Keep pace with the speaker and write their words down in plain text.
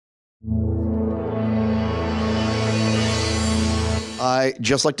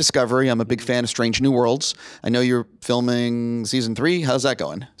Just like Discovery, I'm a big fan of Strange New Worlds. I know you're filming season 3. How's that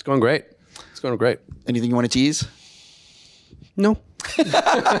going? It's going great. It's going great. Anything you want to tease? No.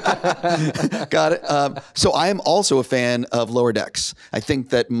 Got it. So I am also a fan of Lower Decks. I think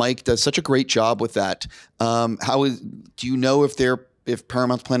that Mike does such a great job with that. Do you know if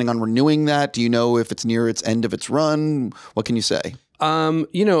Paramount's planning on renewing that? Do you know if it's near its end of its run? What can you say?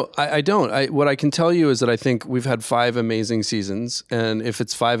 I don't. What I can tell you is that I think we've had 5 amazing seasons, and if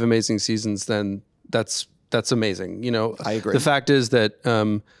it's 5 amazing seasons, then that's amazing. I agree. The fact is that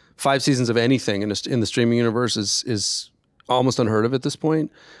 5 seasons of anything in the streaming universe is almost unheard of at this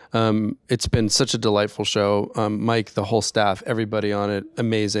point. It's been such a delightful show. Mike, the whole staff, everybody on it,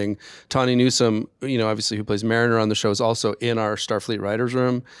 amazing. Tawny Newsome, obviously who plays Mariner on the show, is also in our Starfleet writers'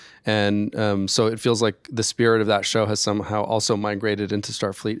 room. And so it feels like the spirit of that show has somehow also migrated into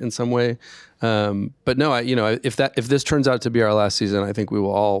Starfleet in some way. But no, if this turns out to be our last season, I think we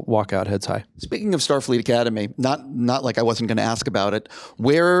will all walk out heads high. Speaking of Starfleet Academy, not like I wasn't going to ask about it.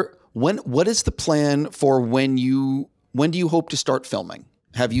 What is the plan for when do you hope to start filming?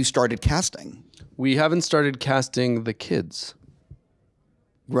 Have you started casting? We haven't started casting the kids.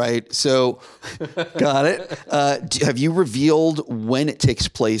 Right. So, got it. Have you revealed when it takes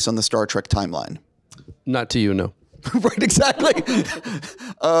place on the Star Trek timeline? Not to you, no. Right, exactly.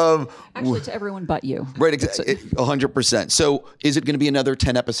 Actually, to everyone but you. Right, exactly. 100%. So, is it going to be another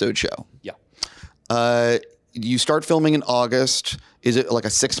 10-episode show? Yeah. You start filming in August. Is it like a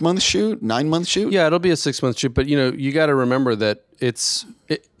 6-month shoot, 9-month shoot? Yeah, it'll be a 6-month shoot. But you got to remember that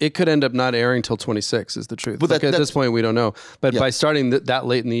it could end up not airing till 26 is the truth. Well, at this point, we don't know. But by starting that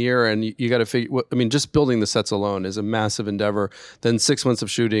late in the year, and you got to figure. Just building the sets alone is a massive endeavor. Then 6 months of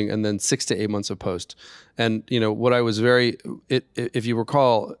shooting, and then 6 to 8 months of post. And what I was if you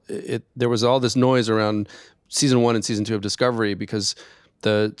recall, there was all this noise around season 1 and season 2 of Discovery because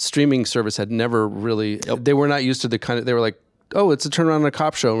the streaming service had never really. They were not used to the kind of. They were like, oh, it's a turnaround on a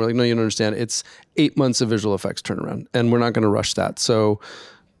cop show. And we're like, no, you don't understand. It's 8 months of visual effects turnaround, and we're not going to rush that. So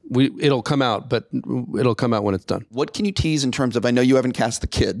it'll come out, but it'll come out when it's done. What can you tease in terms of, I know you haven't cast the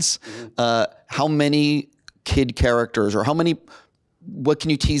kids, how many kid characters or what can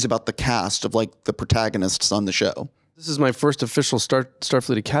you tease about the cast of like the protagonists on the show? This is my first official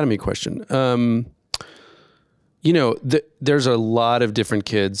Starfleet Academy question. There's a lot of different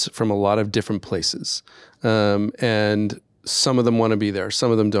kids from a lot of different places. And some of them want to be there. Some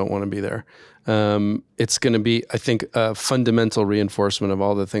of them don't want to be there. It's going to be, I think, a fundamental reinforcement of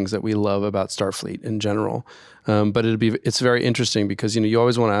all the things that we love about Starfleet in general. But it's very interesting because, you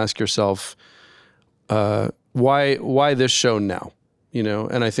always want to ask yourself, why this show now?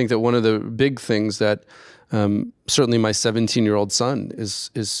 And I think that one of the big things that certainly my 17-year-old son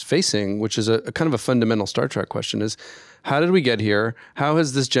is facing, which is a kind of a fundamental Star Trek question, is how did we get here? How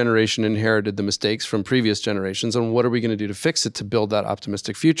has this generation inherited the mistakes from previous generations? And what are we going to do to fix it to build that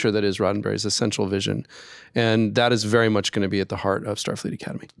optimistic future that is Roddenberry's essential vision? And that is very much going to be at the heart of Starfleet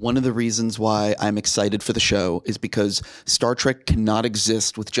Academy. One of the reasons why I'm excited for the show is because Star Trek cannot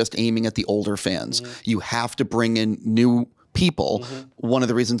exist with just aiming at the older fans. Mm-hmm. You have to bring in new people. Mm-hmm. One of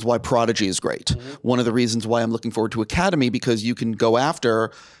the reasons why Prodigy is great. Mm-hmm. One of the reasons why I'm looking forward to Academy, because you can go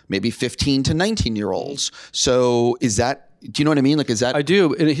after maybe 15 to 19-year-olds. So do you know what I mean? Is that? I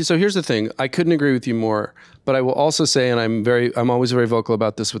do. And so here's the thing. I couldn't agree with you more, but I will also say, and I'm always very vocal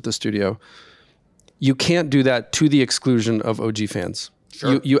about this with the studio, you can't do that to the exclusion of OG fans.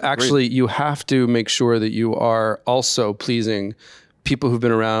 Sure. You have to make sure that you are also pleasing people who've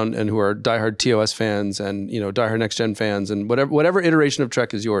been around and who are diehard TOS fans and diehard Next Gen fans and whatever iteration of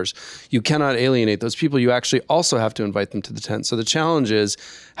Trek is yours. You cannot alienate those people. You actually also have to invite them to the tent. So the challenge is,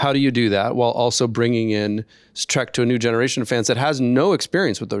 how do you do that while also bringing in Trek to a new generation of fans that has no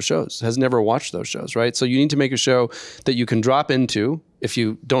experience with those shows, has never watched those shows, right? So you need to make a show that you can drop into if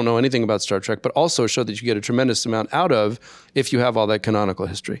you don't know anything about Star Trek, but also a show that you get a tremendous amount out of if you have all that canonical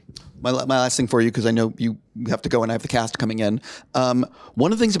history. My last thing for you, because I know you have to go and I have the cast coming in.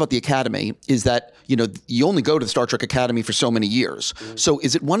 One of the things about the Academy is that, you only go to the Star Trek Academy for so many years. Mm-hmm. So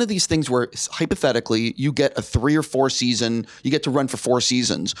is it one of these things where hypothetically you get a 3 or 4 season, you get to run for 4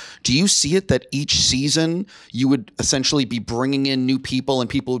 seasons. Do you see it that each season you would essentially be bringing in new people and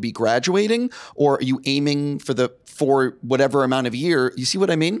people would be graduating? Or are you aiming for whatever amount of year? You see what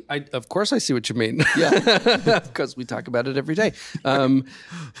I mean? Of course I see what you mean. Yeah. Because we talk about it every day.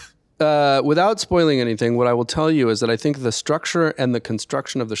 Without spoiling anything, what I will tell you is that I think the structure and the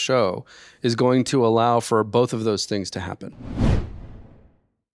construction of the show is going to allow for both of those things to happen.